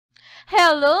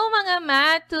Hello mga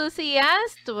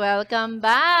math-enthusiast! Welcome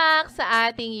back sa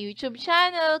ating YouTube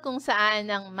channel kung saan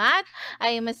ang math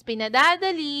ay mas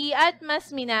pinadadali at mas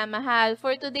minamahal.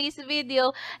 For today's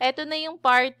video, ito na yung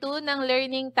part 2 ng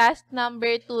learning task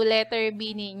number 2 letter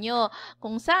B ninyo,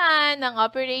 kung saan ang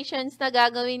operations na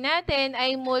gagawin natin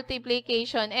ay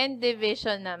multiplication and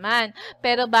division naman.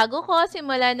 Pero bago ko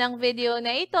simulan ng video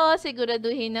na ito,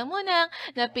 siguraduhin na munang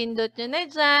napindot nyo na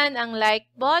dyan ang like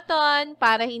button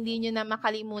para hindi nyo na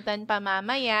makalimutan pa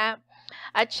mamaya.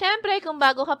 At syempre, kung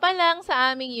bago ka pa lang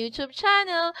sa aming YouTube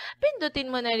channel,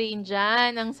 pindutin mo na rin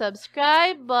dyan ang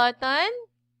subscribe button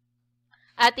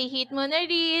at i-hit mo na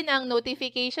rin ang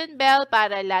notification bell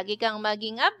para lagi kang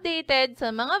maging updated sa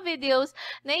mga videos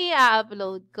na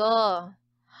i-upload ko.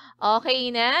 Okay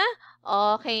na?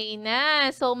 Okay na.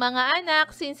 So, mga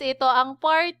anak, since ito ang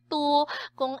part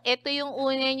 2, kung ito yung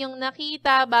una yung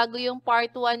nakita bago yung part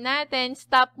 1 natin,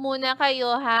 stop muna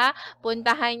kayo ha.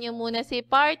 Puntahan nyo muna si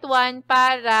part 1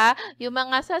 para yung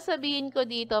mga sasabihin ko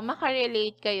dito,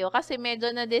 makarelate kayo. Kasi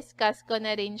medyo na-discuss ko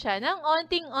na rin siya ng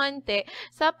onting-onte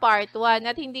sa part 1.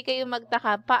 At hindi kayo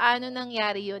magtaka paano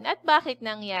nangyari yun at bakit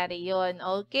nangyari yun.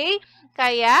 Okay?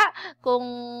 Kaya, kung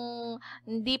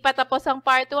hindi pa tapos ang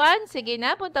part 1, sige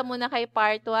na, punta muna kay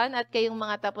part 1 at kayong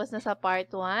mga tapos na sa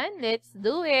part 1. Let's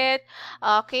do it.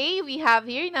 Okay, we have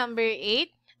here number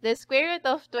 8. The square root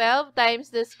of 12 times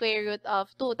the square root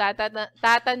of 2.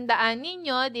 Tatandaan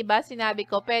ninyo, di ba, sinabi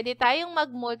ko, pwede tayong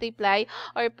mag-multiply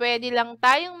or pwede lang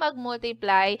tayong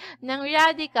mag-multiply ng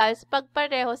radicals pag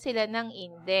pareho sila ng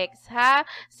index, ha?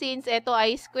 Since ito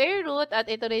ay square root at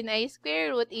ito rin ay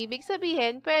square root, ibig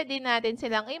sabihin, pwede natin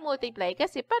silang i-multiply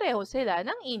kasi pareho sila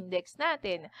ng index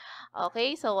natin.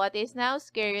 Okay, so what is now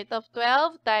square root of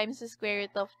 12 times the square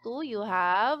root of 2? You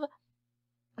have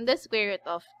the square root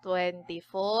of 24.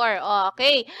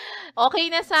 Okay. Okay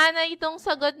na sana itong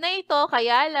sagot na ito.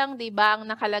 Kaya lang, di ba, ang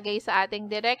nakalagay sa ating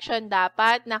direction,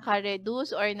 dapat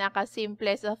naka-reduce or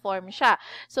naka-simple sa form siya.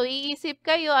 So, iisip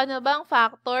kayo, ano bang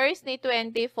factors ni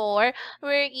 24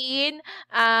 wherein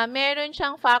meron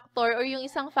siyang factor or yung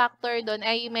isang factor doon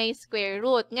ay may square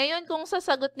root. Ngayon, kung sa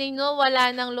sagot ninyo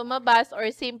wala nang lumabas or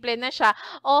simple na siya,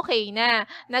 okay na.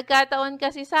 Nagkataon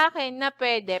kasi sa akin na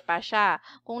pwede pa siya.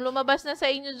 Kung lumabas na sa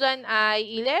inyo dyan ay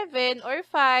 11 or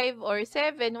 5 or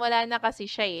 7, wala na kasi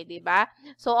siya eh, di ba?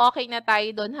 So, okay na tayo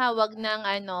doon ha, wag nang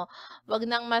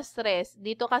ma-stress.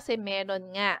 Dito kasi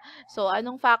meron nga. So,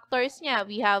 anong factors niya?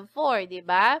 We have 4, di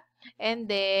ba? And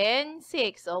then,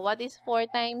 6. So, what is 4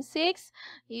 times 6?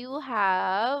 You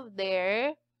have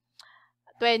there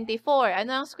 24.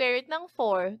 Ano ang square root ng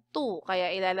 4? 2. Kaya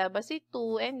ilalabas si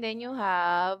 2 and then you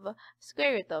have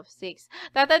square root of 6.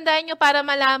 Tatandaan nyo para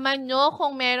malaman nyo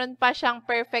kung meron pa siyang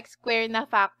perfect square na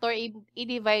factor,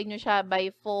 i-divide nyo siya by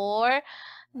 4,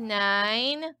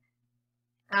 9,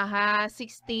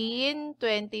 16,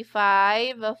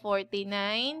 25,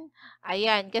 49.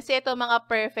 Ayan, kasi ito mga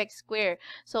perfect square.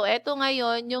 So, ito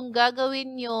ngayon, yung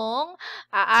gagawin yung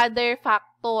other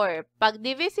factor. Pag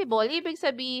divisible, ibig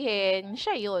sabihin,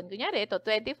 siya yun. Kunyari, ito,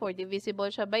 24, divisible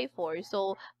siya by 4.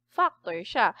 So, factor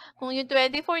siya. Kung yung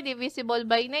 24 divisible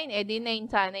by 9, edi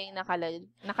 9 sana yung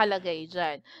nakalagay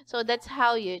dyan. So, that's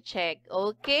how you check.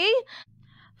 Okay?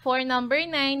 For number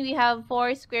 9, we have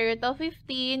 4 square root of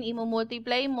 15.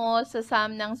 Imumultiply mo sa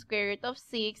sum ng square root of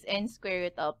 6 and square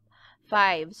root of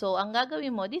 5. So, ang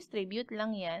gagawin mo, distribute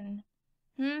lang yan.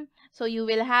 So, you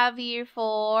will have here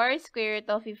 4 square root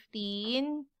of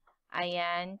 15.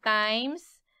 Ayan,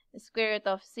 times square root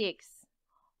of 6.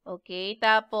 Okay,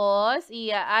 tapos,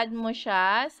 i-add mo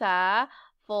siya sa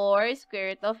 4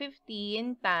 square root of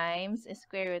 15 times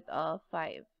square root of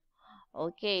 5.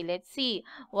 Okay, let's see.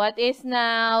 What is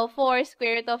now 4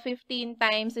 square root of 15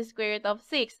 times square root of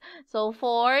 6? So,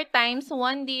 4 times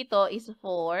 1 dito is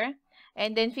 4.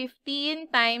 And then, 15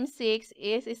 times 6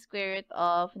 is square root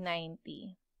of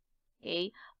 90.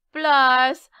 Okay?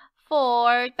 Plus,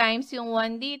 4 times yung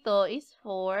 1 dito is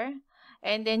 4.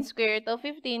 And then, square root of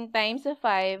 15 times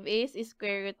 5 is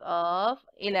square root of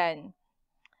ilan?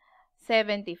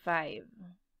 75.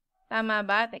 Tama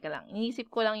ba? Teka lang. Inisip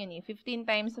ko lang yun eh. 15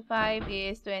 times 5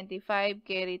 is 25,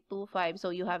 carry 2, 5.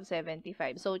 So, you have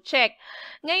 75. So, check.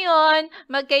 Ngayon,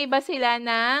 magkaiba sila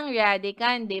ng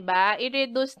radicand, diba?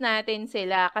 I-reduce natin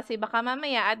sila. Kasi baka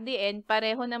mamaya at the end,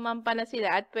 pareho naman pala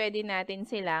sila at pwede natin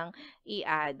silang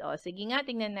i-add. O, sige nga,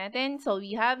 tingnan natin. So,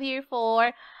 we have here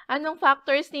 4. Anong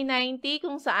factors ni 90?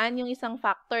 Kung saan yung isang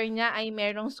factor niya ay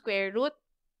merong square root?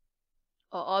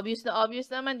 O, obvious na obvious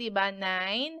naman, di ba?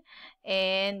 9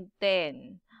 and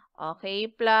 10. Okay,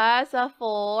 plus 4.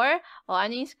 O,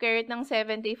 ano yung square root ng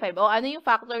 75? O, ano yung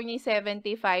factor ni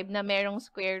 75 na merong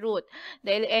square root?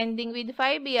 Dahil ending with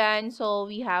 5 yan, so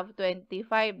we have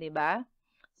 25, di ba?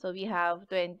 So, we have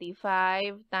 25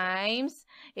 times,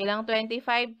 ilang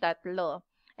 25? Tatlo.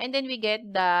 And then, we get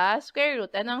the square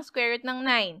root. Anong square root ng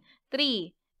 9?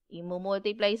 3.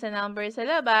 I-multiply sa number sa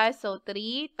labas. So,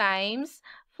 3 times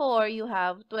 4, you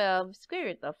have 12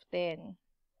 square root of 10.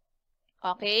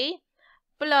 Okay?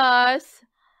 Plus,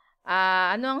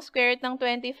 ano ang square root ng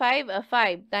 25?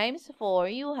 5 times 4,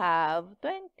 you have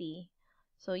 20.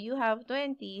 So, you have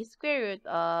 20 square root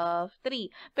of 3.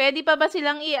 Pwede pa ba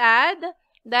silang i-add?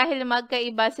 Dahil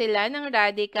magkaiba sila ng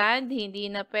radicand, hindi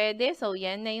na pwede. So,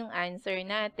 yan na yung answer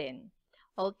natin.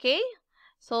 Okay?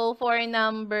 So, for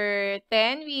number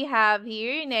 10, we have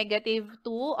here negative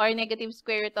 2 or negative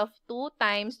square root of 2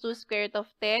 times 2 square root of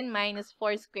 10 minus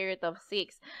 4 square root of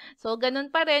 6. So,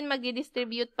 ganun pa rin,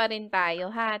 mag-distribute pa rin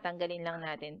tayo, ha? Tanggalin lang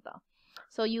natin to.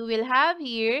 So, you will have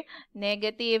here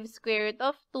negative square root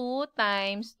of 2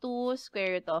 times 2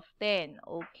 square root of 10.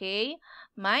 Okay?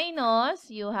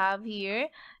 Minus, you have here,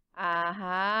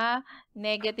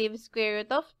 negative square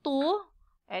root of 2.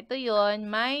 Ito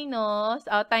yon minus,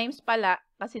 times pala,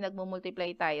 kasi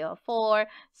nagmumultiply tayo, 4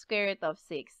 square root of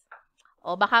 6.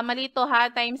 O, baka malito ha,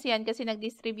 times yan kasi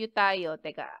nag-distribute tayo.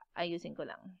 Teka, ayusin ko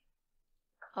lang.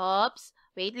 Oops,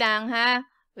 wait lang ha.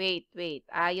 Wait.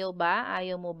 Ayaw ba?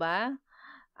 Ayaw mo ba?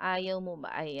 Ayaw mo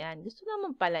ba? Ayan, gusto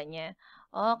naman pala niya.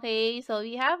 Okay, so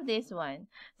we have this one.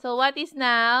 So, what is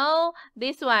now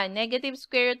this one? Negative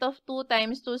square root of 2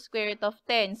 times 2 square root of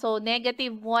 10. So,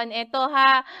 negative 1 ito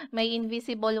ha. May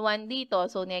invisible 1 dito.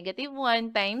 So, negative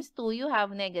 1 times 2, you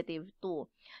have negative 2.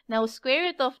 Now, square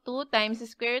root of 2 times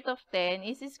square root of 10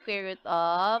 is square root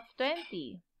of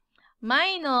 20.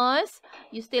 Minus,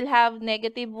 you still have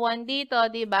negative 1 dito,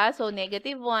 diba? So,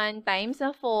 negative 1 times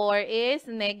 4 is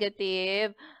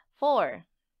negative 4.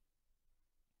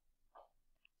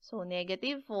 So,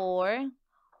 negative 4.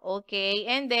 Okay.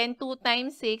 And then, 2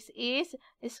 times 6 is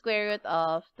square root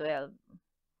of 12.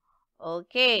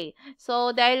 Okay.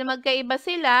 So, dahil magkaiba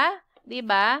sila,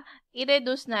 diba?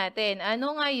 I-reduce natin.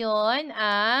 Ano ngayon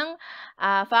ang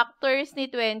factors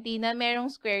ni 20 na merong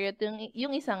square root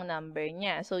yung isang number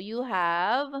niya? So, you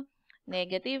have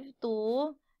negative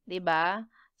 2, diba?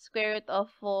 Square root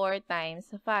of 4 times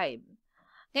 5.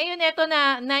 Ngayon, eto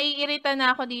na, naiirita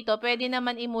na ako dito. Pwede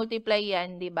naman i-multiply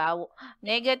yan, di ba?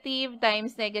 Negative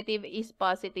times negative is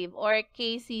positive. Or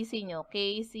KCC nyo.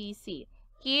 KCC.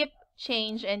 Keep,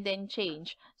 change, and then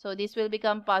change. So, this will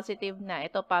become positive na.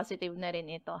 Ito, positive na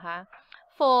rin ito, ha?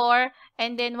 4.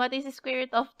 And then, what is the square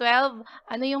root of 12?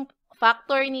 Ano yung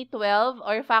factor ni 12?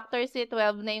 Or factors ni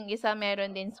 12 na yung isa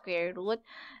meron din square root?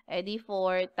 Eh, di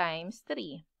 4 times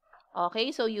 3.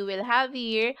 Okay, so you will have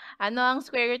here, ano ang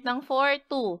square root ng 4?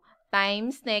 2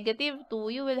 times negative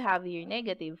 2, you will have here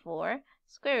negative 4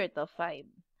 square root of 5.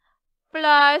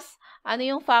 Plus, ano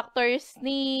yung factors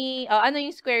ni, ano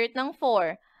yung square root ng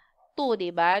 4? 2,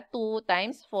 diba? 2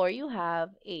 times 4, you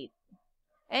have 8.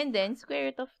 And then,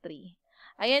 square root of 3.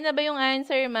 Ayan na ba yung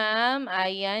answer, ma'am?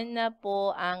 Ayan na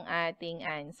po ang ating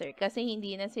answer. Kasi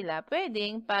hindi na sila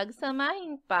pwedeng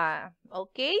pagsamahin pa.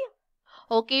 Okay?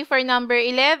 Okay, for number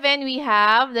 11, we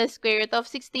have the square root of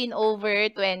 16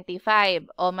 over 25.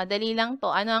 O, madali lang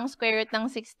to. Ano ang square root ng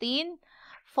 16?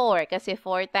 4. Kasi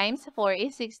 4 times 4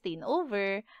 is 16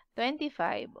 over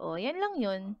 25. O, yan lang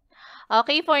yun.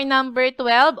 Okay, for number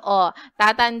 12,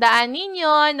 tatandaan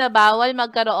ninyo na bawal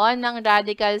magkaroon ng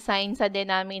radical sign sa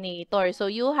denominator.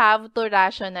 So, you have to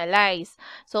rationalize.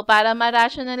 So, para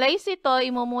ma-rationalize ito,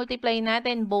 imumultiply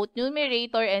natin both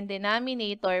numerator and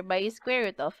denominator by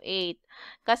square root of 8.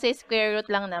 Kasi square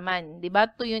root lang naman. Diba?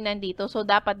 2 yun nandito. So,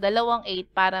 dapat dalawang 8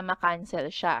 para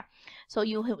ma-cancel siya. So,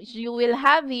 you will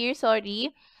have here,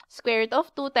 square root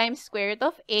of 2 times square root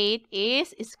of 8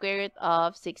 is square root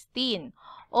of 16.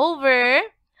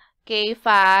 Over K5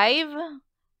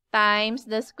 times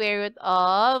the square root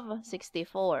of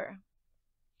 64.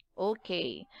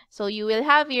 Okay. So, you will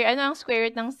have here, ano ang square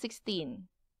root ng 16?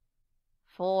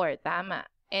 4.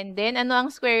 Tama. And then, ano ang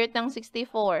square root ng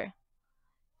 64?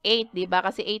 8, diba?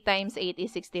 Kasi 8 times 8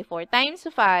 is 64. Times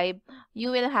 5,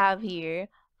 you will have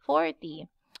here 40.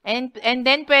 And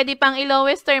then, pwede pang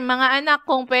i-lowest term. Mga anak,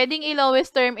 kung pwedeng i-lowest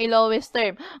term, i-lowest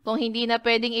term. Kung hindi na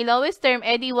pwedeng i-lowest term,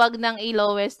 edi wag nang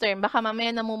i-lowest term. Baka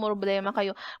mamaya namumroblema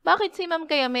kayo. Bakit si ma'am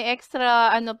kaya may extra,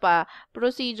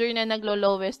 procedure na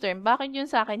naglo-lowest term? Bakit yun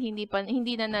sa akin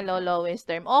hindi na nalo-lowest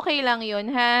term? Okay lang yun,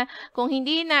 ha? Kung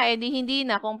hindi na, edi hindi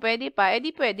na. Kung pwede pa,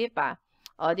 edi pwede pa.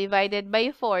 O, divided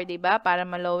by 4, diba? Para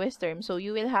ma-lowest term. So,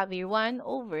 you will have here 1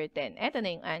 over 10. Ito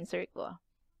na yung answer ko.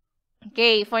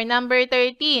 Okay, for number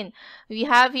 13, we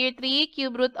have here 3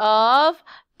 cube root of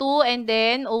 2 and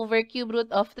then over cube root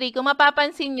of 3. Kung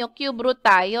mapapansin nyo, cube root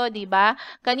tayo, di ba?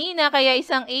 Kanina, kaya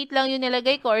isang 8 lang yung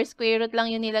nilagay ko or square root lang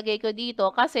yung nilagay ko dito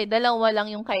kasi dalawa lang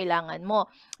yung kailangan mo.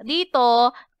 Dito,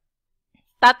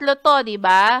 tatlo to, di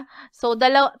ba? So,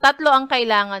 tatlo ang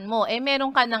kailangan mo. Eh,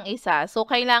 meron ka ng isa. So,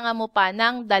 kailangan mo pa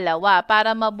ng dalawa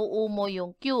para mabuo mo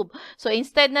yung cube. So,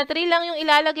 instead na 3 lang yung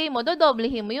ilalagay mo,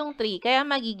 dodoblehin mo yung 3. Kaya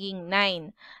magiging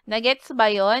 9. Nagets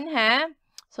ba yun, ha?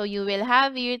 So, you will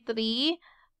have here 3.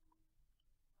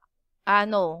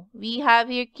 We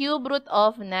have here cube root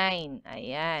of 9.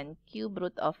 Ayan, cube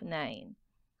root of 9.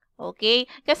 Okay?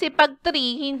 Kasi pag 3,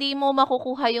 hindi mo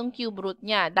makukuha yung cube root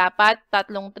niya. Dapat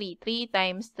tatlong 3. 3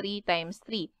 times 3 times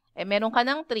 3. Eh, meron ka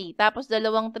ng 3. Tapos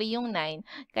dalawang 3 yung 9.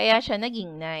 Kaya siya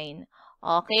naging 9.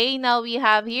 Okay? Now, we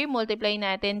have here, multiply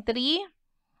natin 3.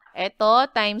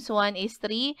 Ito, times 1 is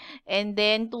 3. And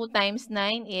then, 2 times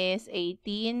 9 is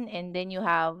 18. And then, you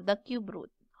have the cube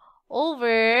root.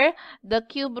 Over the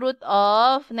cube root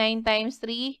of 9 times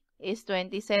 3 is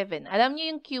 27. Alam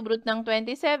niyo yung cube root ng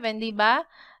 27, di ba?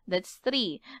 That's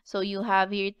 3. So, you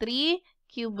have here 3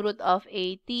 cube root of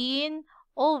 18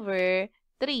 over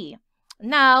 3.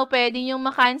 Now, pwede nyo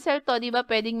ma-cancel to, di ba?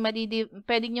 Pwede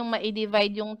nyo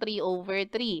ma-divide yung 3 over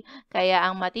 3. Kaya,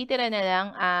 ang matitira na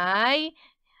lang ay,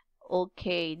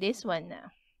 okay, this one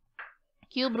na.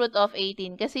 Cube root of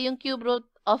 18. Kasi yung cube root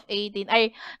of 18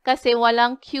 ay kasi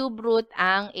walang cube root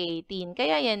ang 18.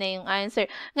 Kaya yan na yung answer.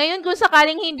 Ngayon, kung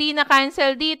sakaling hindi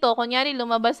na-cancel dito, kunyari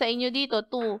lumabas sa inyo dito,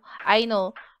 2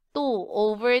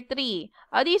 over 3.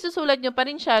 Di susulat nyo pa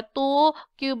rin siya, 2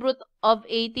 cube root of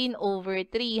 18 over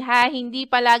 3. Ha? Hindi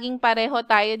palaging pareho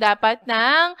tayo dapat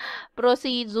ng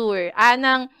procedure.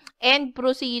 Ng end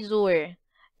procedure.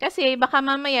 Kasi baka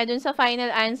mamaya dun sa final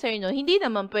answer nyo, hindi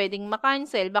naman pwedeng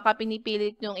ma-cancel. Baka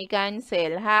pinipilit nyong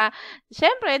i-cancel, ha?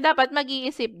 Siyempre, dapat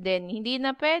mag-iisip din. Hindi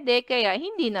na pwede, kaya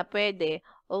hindi na pwede.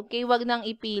 Okay, wag nang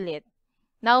ipilit.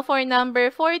 Now, for number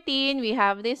 14, we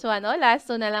have this one. Last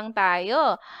two na lang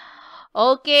tayo.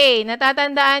 Okay,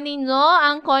 natatandaan ninyo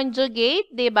ang conjugate,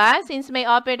 diba? Since may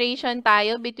operation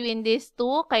tayo between these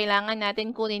two, kailangan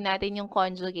natin kunin natin yung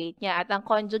conjugate niya. At ang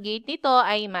conjugate nito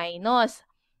ay minus.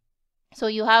 So,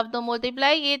 you have to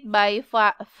multiply it by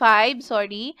 5,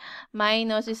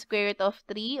 minus square root of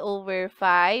 3 over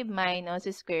 5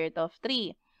 minus square root of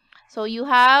 3. So, you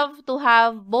have to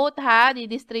have both, ha?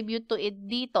 Didistribute to it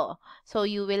dito. So,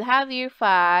 you will have here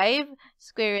 5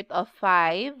 square root of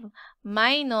 5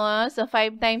 minus 5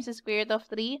 times square root of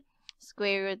 3,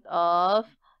 square root of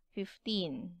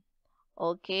 15.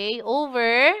 Okay?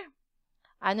 Over,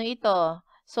 ano ito?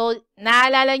 So,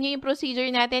 naalala nyo yung procedure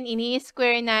natin,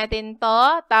 ini-square natin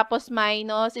to, tapos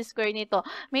minus square nito.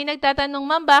 May nagtatanong,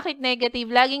 ma'am, bakit negative?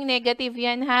 Laging negative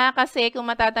yan, ha? Kasi kung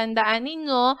matatandaan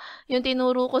ninyo, yung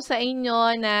tinuro ko sa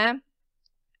inyo na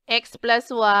x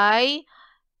plus y,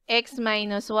 x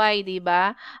minus y,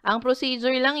 diba? Ang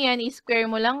procedure lang yan, square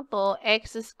mo lang to,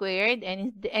 x squared,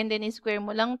 and then square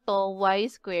mo lang to, y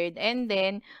squared, and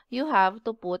then you have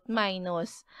to put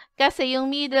minus. Kasi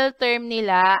yung middle term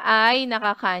nila ay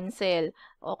nakakancel.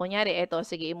 O, kunyari, eto,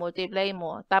 sige, i-multiply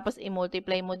mo. Tapos,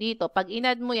 i-multiply mo dito. Pag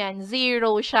inad mo yan,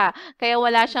 0 siya. Kaya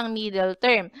wala siyang middle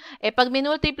term. Pag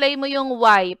minultiply mo yung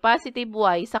y, positive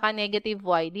y, saka negative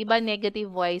y, di ba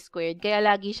negative y squared? Kaya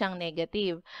lagi siyang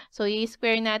negative. So,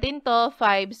 i-square natin to,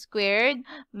 5 squared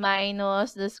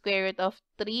minus the square root of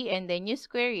 3, and then you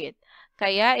square it.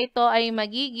 Kaya, ito ay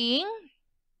magiging,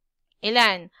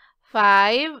 ilan?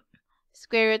 5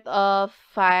 square root of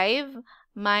 5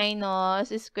 minus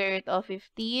square root of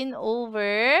 15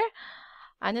 over,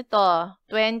 ano to?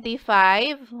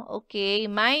 25. Okay,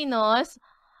 minus,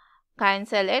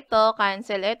 cancel ito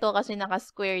kasi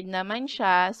naka-squared naman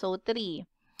siya. So, 3.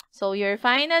 So, your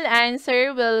final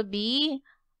answer will be,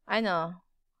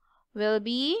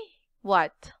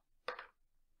 what?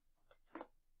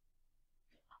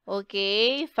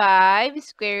 Okay, 5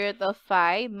 square root of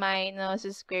 5 minus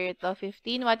square root of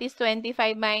 15. What is 25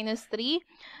 minus 3?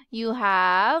 You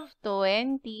have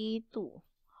 22.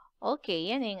 Okay,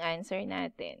 yan yung answer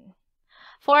natin.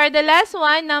 For the last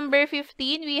one, number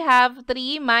 15, we have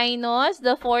 3 minus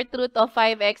the 4th root of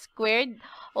 5x squared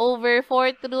over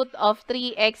 4th root of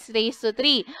 3x raised to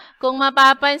 3. Kung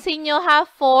mapapansin nyo,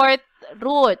 4th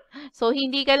root. So,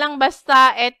 hindi ka lang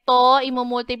basta ito,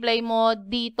 imumultiply mo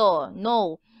dito.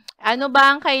 No. Ano ba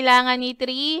ang kailangan ni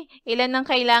 3? Ilan ang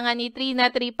kailangan ni 3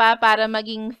 na 3 pa para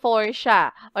maging 4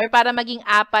 siya or para maging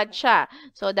 4 siya?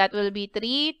 So, that will be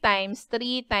 3 times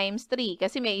 3 times 3.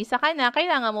 Kasi may isa ka na,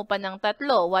 kailangan mo pa ng 3.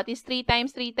 What is 3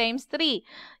 times 3 times 3?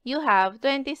 You have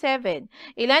 27.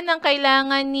 Ilan ang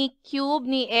kailangan ni cube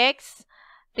ni x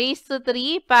raised to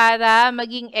 3 para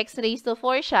maging x raised to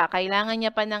 4 siya? Kailangan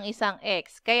niya pa ng isang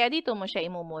x. Kaya dito mo siya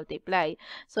imumultiply.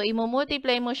 So,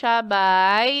 imumultiply mo siya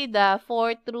by the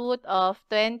 4th root of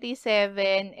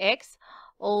 27x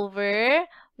over,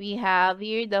 we have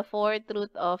here the 4th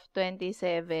root of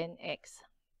 27x.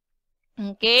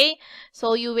 Okay?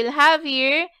 So, you will have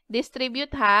here,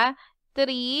 distribute ha,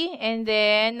 3 and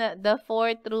then the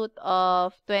 4th root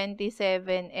of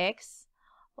 27x.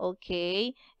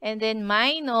 Okay? And then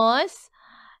minus,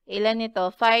 ilan ito?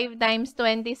 5 times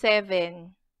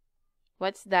 27.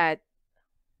 What's that?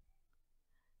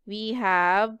 We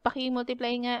have,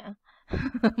 paki-multiply nga,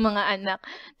 mga anak.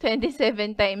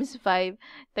 27 times 5,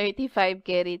 35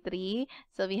 carry 3.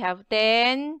 So, we have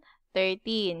 10,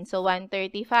 13. So,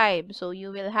 135. So,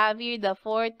 you will have here the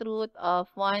 4th root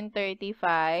of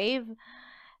 135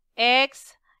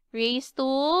 x raised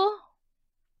to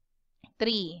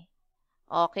 3.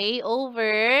 Okay,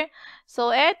 over.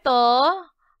 So, eto,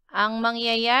 ang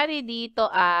mangyayari dito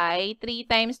ay 3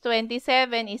 times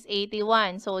 27 is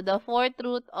 81. So, the 4th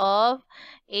root of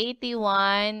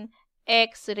 81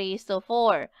 x raised to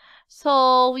 4.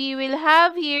 So, we will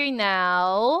have here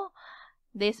now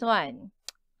this one.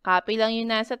 Copy lang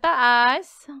yung nasa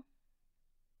taas.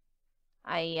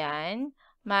 Ayan.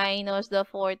 Minus the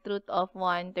 4th root of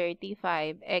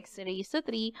 135 x raised to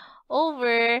 3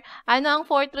 over, ano ang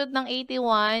 4th root ng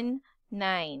 81?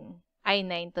 9. Ay,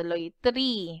 9 tuloy.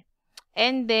 3.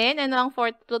 And then, ano ang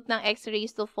 4th root ng x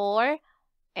raised to 4?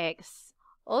 X.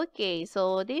 Okay,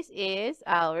 so this is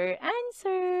our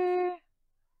answer.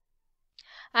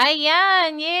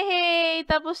 Ayan, yehey!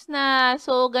 Tapos na.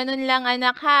 So, ganun lang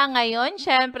anak ha. Ngayon,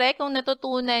 syempre, kung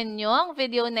natutunan nyo ang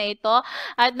video na ito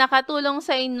at nakatulong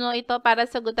sa inyo ito para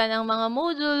sagutan ang mga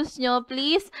modules nyo,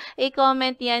 please,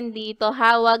 i-comment yan dito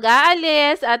ha. Huwag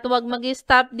aalis at huwag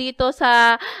mag-stop dito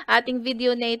sa ating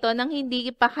video na ito nang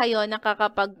hindi pa kayo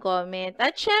nakakapag-comment.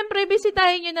 At syempre,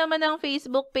 bisitahin nyo naman ang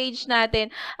Facebook page natin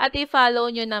at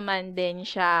i-follow nyo naman din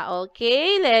siya.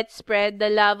 Okay? Let's spread the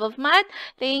love of math.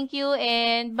 Thank you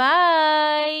and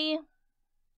bye!